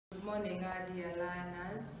morning, our dear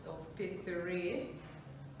learners of P3.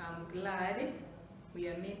 I'm glad we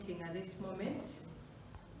are meeting at this moment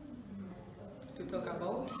to talk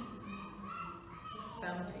about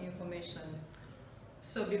some information.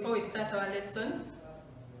 So before we start our lesson,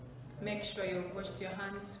 make sure you've washed your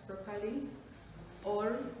hands properly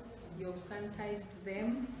or you've sanitized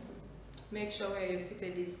them. Make sure where you're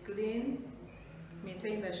seated is clean,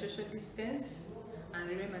 maintain the social distance, and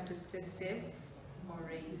remember to stay safe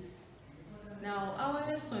always. Now our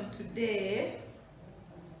lesson today,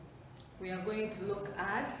 we are going to look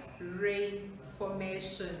at rain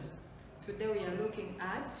formation. Today we are looking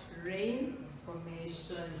at rain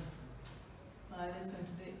formation. Our lesson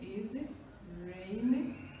today is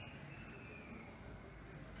rain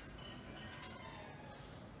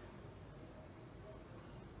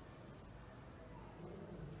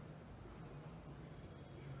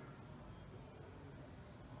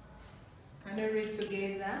Can you read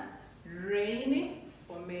together? Rain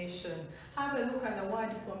formation. Have a look at the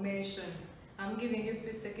word formation. I'm giving you a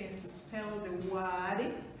few seconds to spell the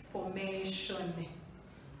word formation.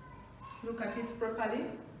 Look at it properly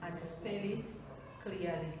and spell it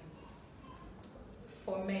clearly.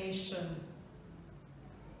 Formation.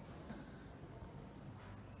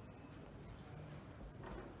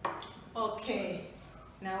 Okay,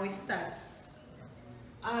 now we start.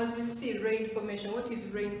 As you see, rain formation. What is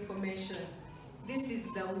rain formation? This is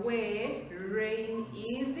the way rain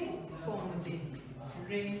is formed.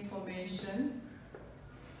 Rain formation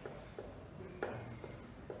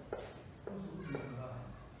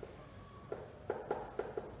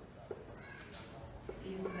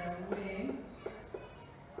is the way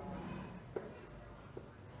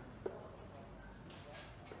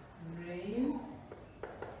rain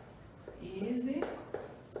is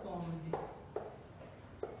formed.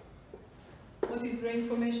 What is rain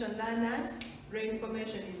formation, learners? Rain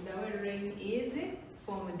formation is the way rain is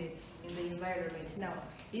formed in the environment. Now,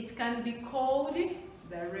 it can be called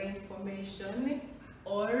the rain formation,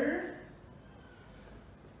 or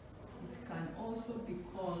it can also be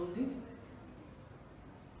called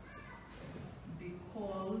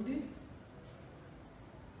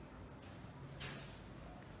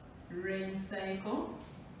rain cycle,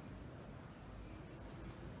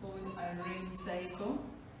 called a rain cycle,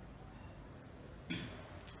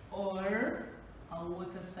 or a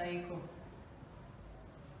water cycle.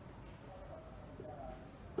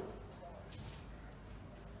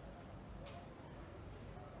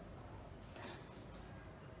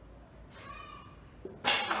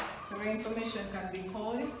 So rain formation can be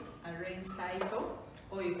called a rain cycle,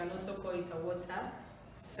 or you can also call it a water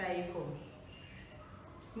cycle.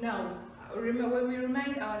 Now, remember, when we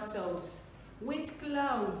remind ourselves, which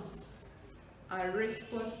clouds are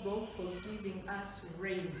responsible for giving us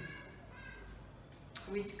rain?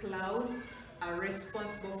 Which clouds are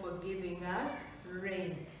responsible for giving us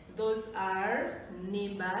rain? Those are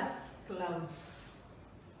nimbus clouds.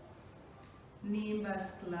 Nimbus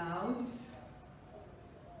clouds.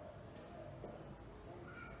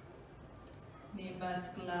 Nimbus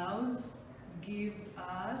clouds give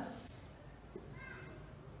us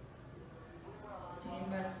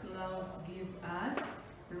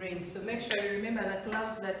rain. So make sure you remember the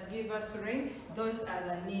clouds that give us rain. Those are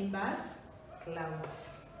the nimbus clouds.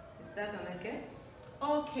 Is that okay?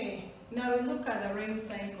 Okay, now we look at the rain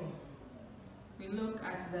cycle. We look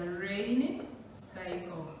at the rain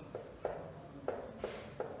cycle.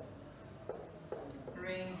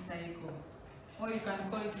 Rain cycle. Or you can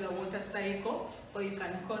call it the water cycle, or you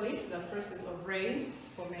can call it the process of rain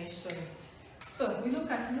formation. So we look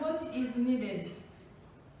at what is needed.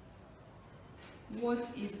 What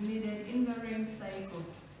is needed in the rain cycle?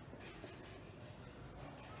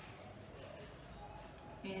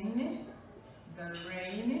 In the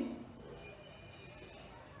rain,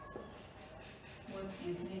 what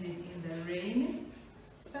is needed in the rain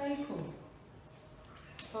cycle?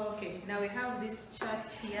 Okay, now we have this chart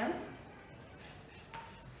here.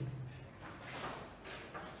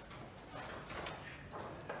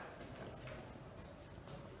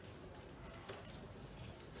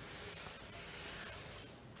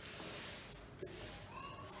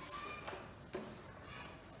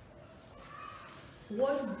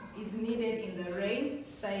 What is needed in the rain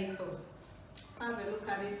cycle? Have a look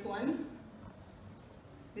at this one.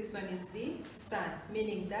 This one is the sun,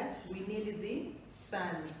 meaning that we need the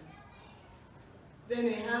sun. Then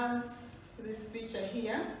we have this picture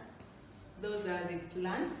here. Those are the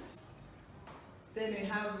plants. Then we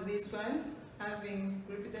have this one having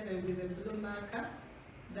represented with a blue marker.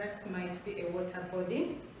 That might be a water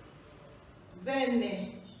body.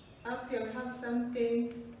 Then up here we have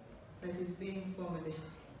something that is being formed.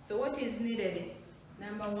 So what is needed?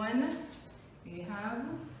 Number one,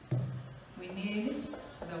 we need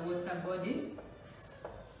the water body.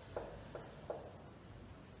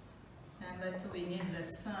 Number two, we need the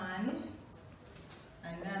sun.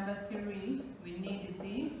 And number three, we need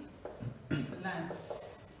the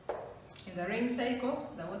plants. In the rain cycle,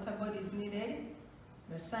 the water body is needed,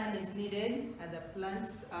 the sun is needed, and the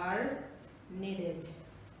plants are needed.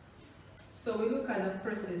 So we look at the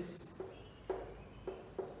process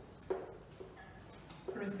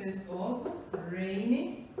of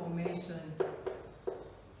rain formation.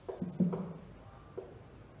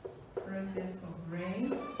 Process of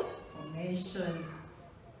rain formation.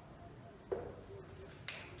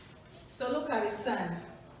 So look at the sun.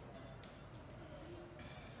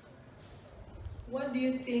 What do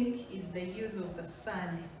you think is the use of the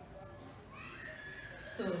sun?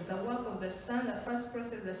 So the work of the sun, the first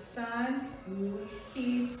process, the sun will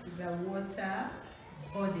heat the water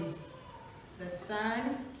body. The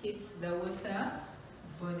sun heats the water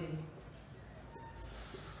body.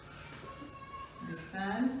 The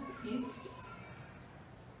sun heats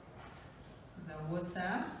the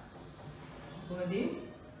water body.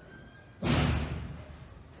 The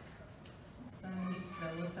sun heats the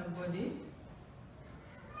water body.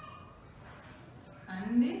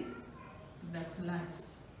 And the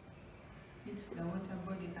plants. It's the water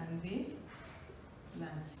body and the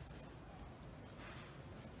plants.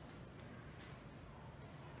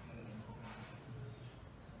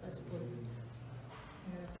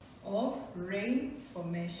 Of rain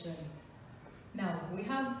formation. Now we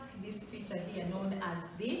have this feature here known as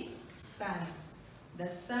the sun. The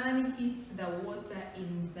sun heats the water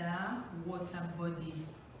in the water body.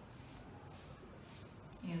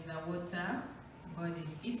 In the water body.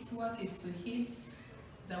 Its work is to heat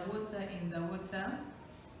the water in the water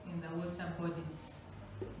body.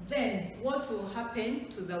 Then what will happen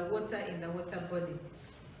to the water in the water body?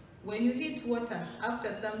 When you heat water,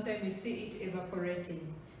 after some time you see it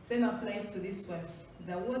evaporating. Same applies to this one.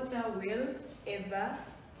 The water will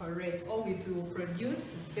evaporate, or it will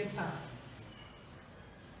produce vapor.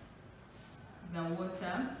 The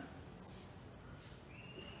water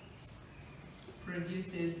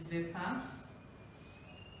produces vapor.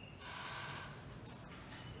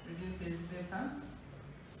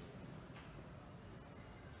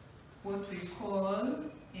 What we call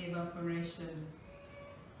evaporation.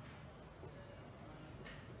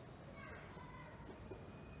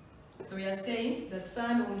 So we are saying the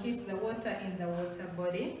sun will heat the water in the water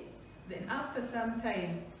body. Then after some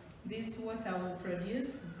time, this water will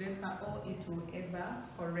produce vapor, or it will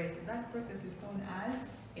evaporate. That process is known as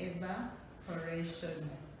evaporation.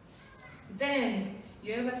 Then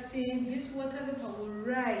you ever seen this water vapor will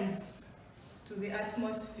rise to the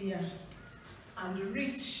atmosphere and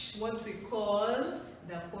reach what we call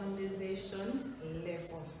the condensation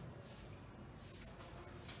level.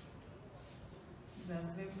 The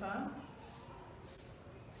vapor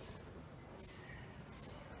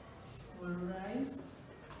will rise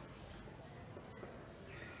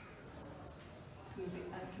to the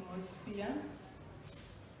atmosphere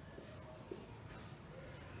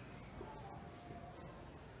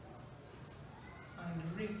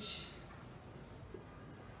and reach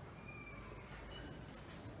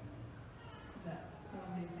the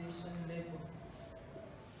condensation level,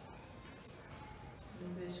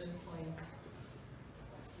 condensation point.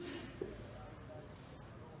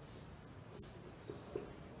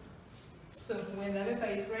 So when the vapor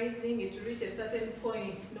is rising, it reaches a certain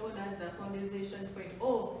point known as the condensation point,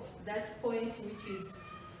 or that point which is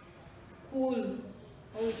cool,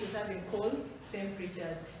 or which is having cold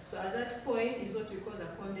temperatures. So at that point is what we call the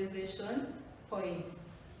condensation point.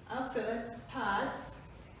 After that part,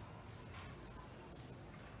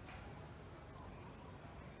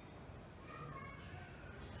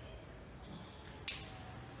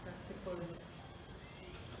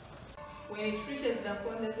 when it reaches the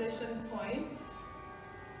condensation point,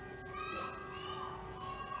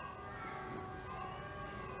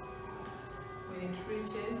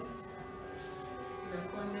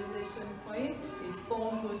 it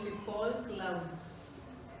forms what we call clouds.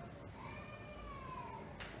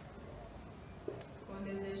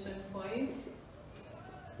 Condensation point,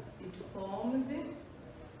 it forms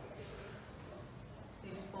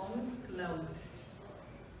clouds.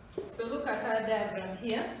 So look at our diagram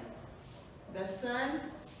here. The sun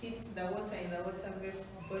hits the water in the water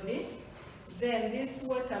body. Then this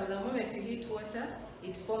water, the moment you heat water,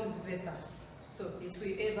 it forms vapor. So it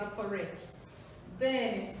will evaporate.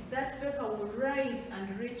 Then that vapor will rise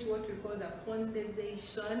and reach what we call the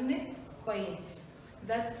condensation point.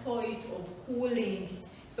 That point of cooling.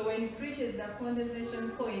 So when it reaches the condensation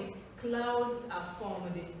point, clouds are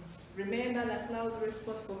formed. Remember, the clouds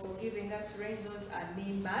responsible for giving us rain, those are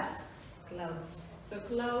nimbus clouds. So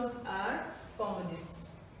clouds are formed.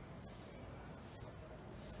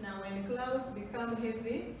 Now when clouds become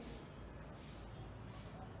heavy,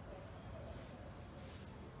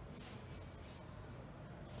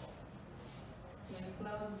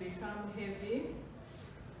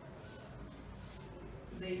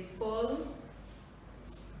 they fall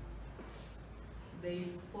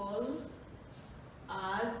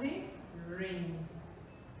as rain.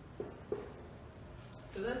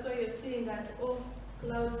 So that's why you're seeing that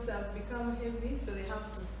clouds have become heavy, so they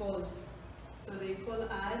have to fall. So they fall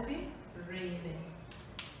as rain.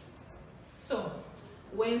 So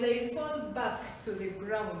when they fall back to the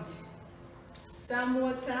ground, some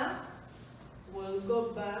water will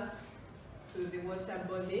go back to the water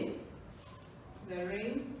body. The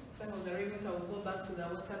rain, some of the rainwater will go back to the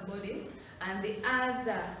water body, and the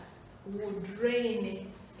other will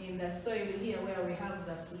drain in the soil here where we have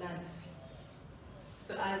the plants.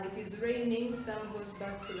 So as it is raining, some goes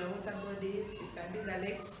back to the water bodies. It can be the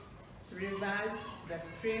lakes, rivers, the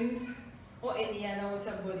streams, or any other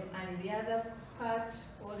water body, and the other part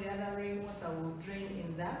or the other rainwater will drain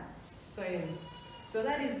in the soil. So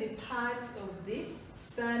that is the part of the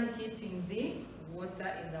sun hitting the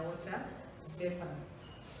water in the water vapor.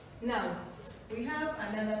 Now we have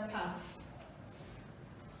another part.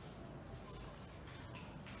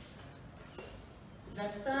 The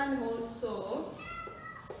sun also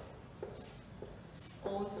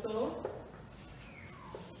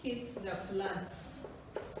hits the plants.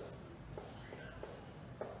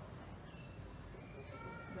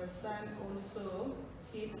 The sun also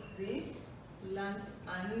hits the plants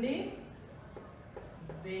and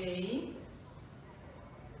they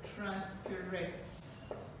transpirate.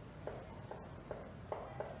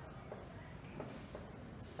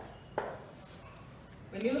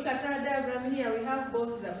 When you look at our diagram here, we have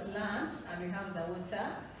both the plants and we have the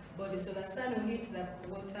water body. So the sun will hit the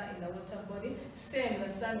water in the water body. Same, the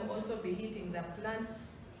sun will also be hitting the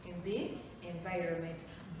plants in the environment.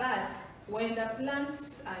 But when the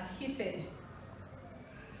plants are heated,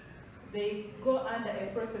 they go under a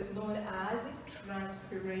process known as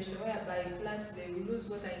transpiration, whereby plants, they will lose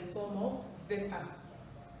water in form of vapor.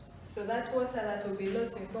 So that water that will be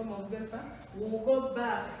lost in form of vapor will go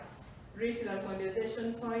back, reach the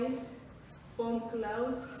condensation point, form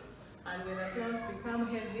clouds, and when the clouds become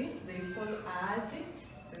heavy, they fall as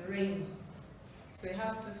rain. So we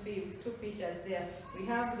have two features there. We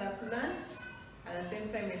have the plants, at the same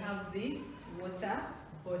time we have the water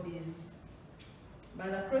bodies.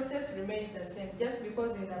 But the process remains the same. Just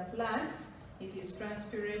because in the plants it is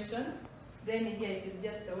transpiration, then here it is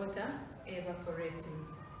just the water evaporating.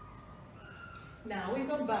 Now we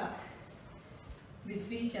go back. The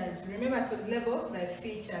features. Remember to label the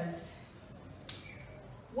features.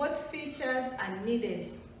 What features are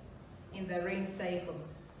needed in the rain cycle?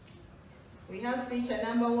 We have feature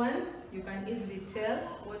number 1. You can easily tell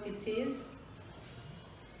what it is.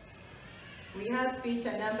 We have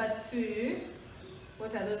feature number 2.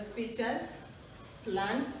 What are those features?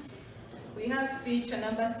 Plants. We have feature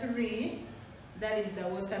number 3. That is the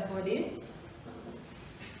water body.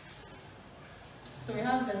 So we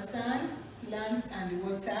have the sun, plants, and the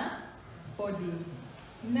water body.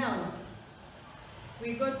 Now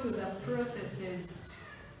we go to the processes.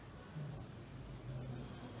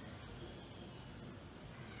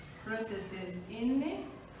 Processes in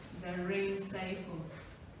the rain cycle.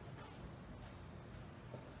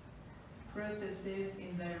 Processes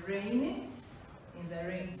in the rain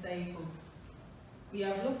cycle. We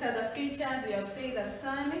have looked at the features. We have said the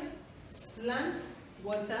sun, plants,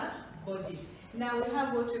 water body. Now we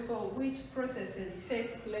have what we call which processes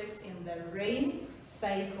take place in the rain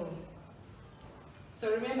cycle. So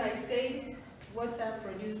remember I said water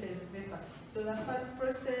produces vapor. So the first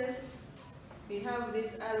process, we have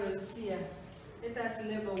these arrows here. Let us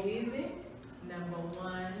label with number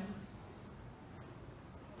 1.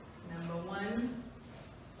 Number 1.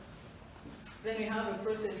 Then we have a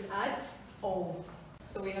process at O.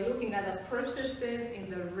 So we are looking at the processes in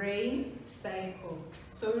the rain cycle.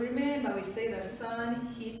 So remember we say the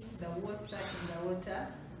sun hits the water in the water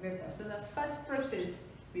vapor. So the first process,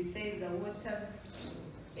 we say the water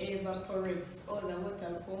evaporates or the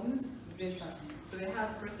water forms vapor. So we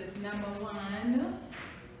have process number 1,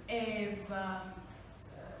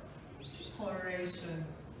 evaporation.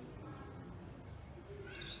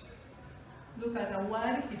 Look at the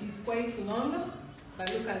word, it is quite long,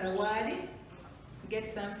 but look at the word. Get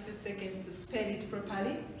some few seconds to spell it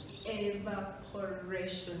properly.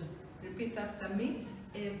 Evaporation. Repeat after me.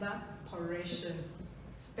 evaporation.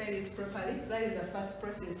 Spell it properly. That is the first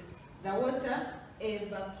process. The water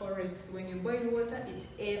evaporates. When you boil water, it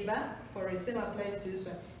evaporates. Same applies to this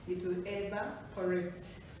one. It will evaporate.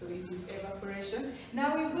 So it is evaporation.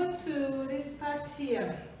 Now we go to this part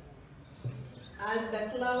here. As the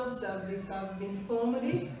clouds have been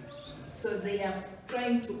formed, so they are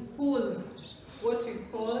trying to cool, what we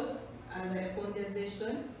call the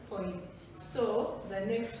condensation point. So the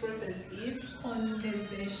next process is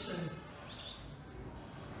condensation.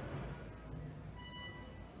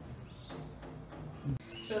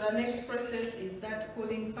 So the next process is that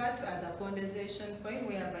cooling part at the condensation point,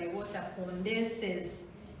 whereby water condenses.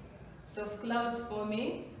 So clouds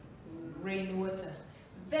forming rainwater.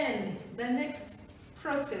 Then the next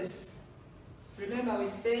process, remember we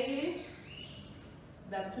say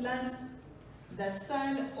the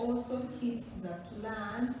sun also hits the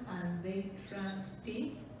plants and they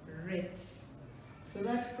transpirate. So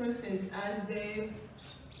that process, as the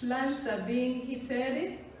plants are being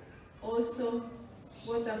heated, also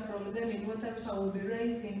water from them in water vapor will be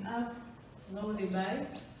rising up slowly by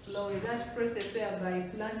slowly. That process whereby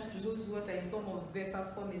plants lose water in form of vapor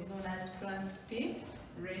form is known as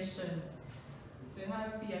transpiration. So you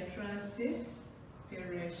have here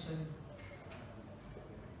transpiration.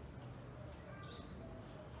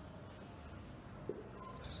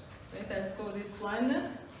 So let us call this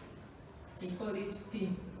one, we call it P,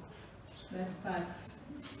 that part.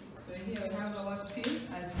 So here we have our P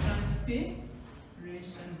as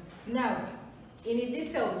transpiration. Now, in the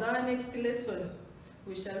details, our next lesson,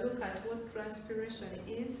 we shall look at what transpiration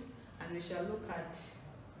is, and we shall look at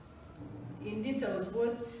in details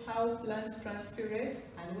how plants transpirate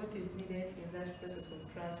and what is needed in that process of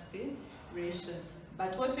transpiration.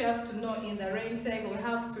 But what we have to know, in the rain cycle, we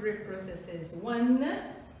have three processes. One,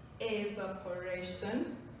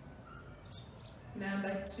 evaporation.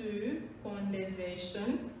 Number two,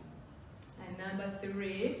 condensation. And number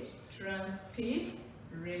three,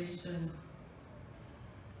 transpiration.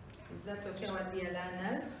 Is that okay, our dear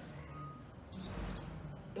learners?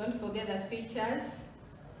 Don't forget the features.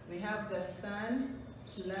 We have the sun,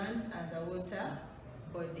 plants, and the water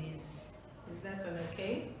bodies. Is that all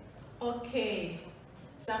okay? Okay.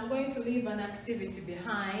 So I'm going to leave an activity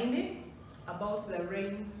behind about the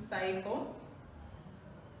rain cycle,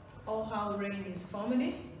 or how rain is formed,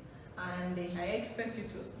 and I expect you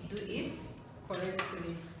to do it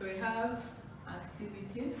correctly. So we have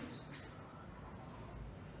activity.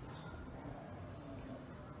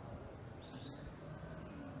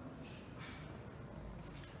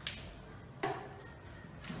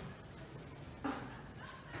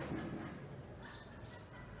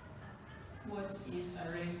 What is a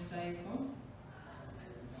rain cycle?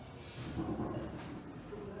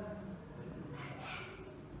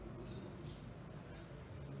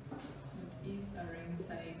 What is a rain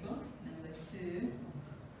cycle? Number two.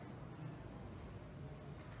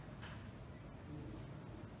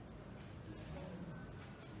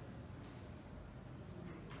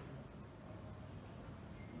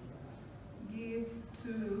 Give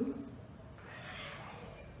two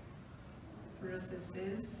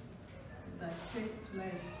processes that take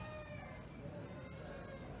place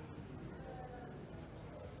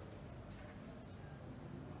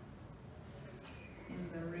in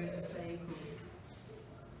the rain cycle.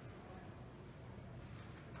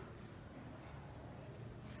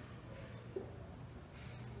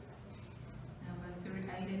 Number three,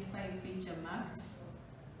 identify feature marked.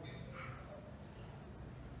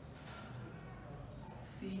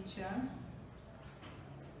 Feature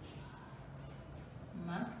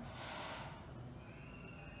marked.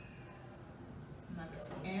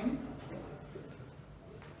 M.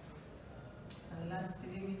 And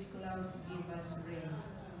lastly, which clouds give us rain?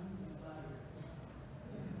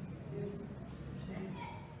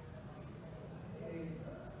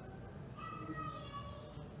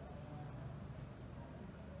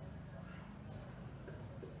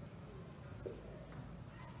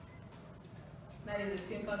 That is a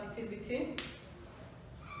simple activity,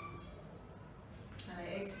 and I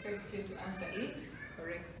expect you to answer it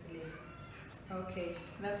correctly. Okay,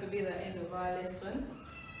 that will be the end of our lesson.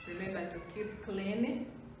 Remember to keep clean.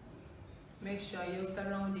 Make sure your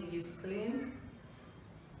surrounding is clean,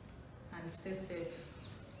 and stay safe.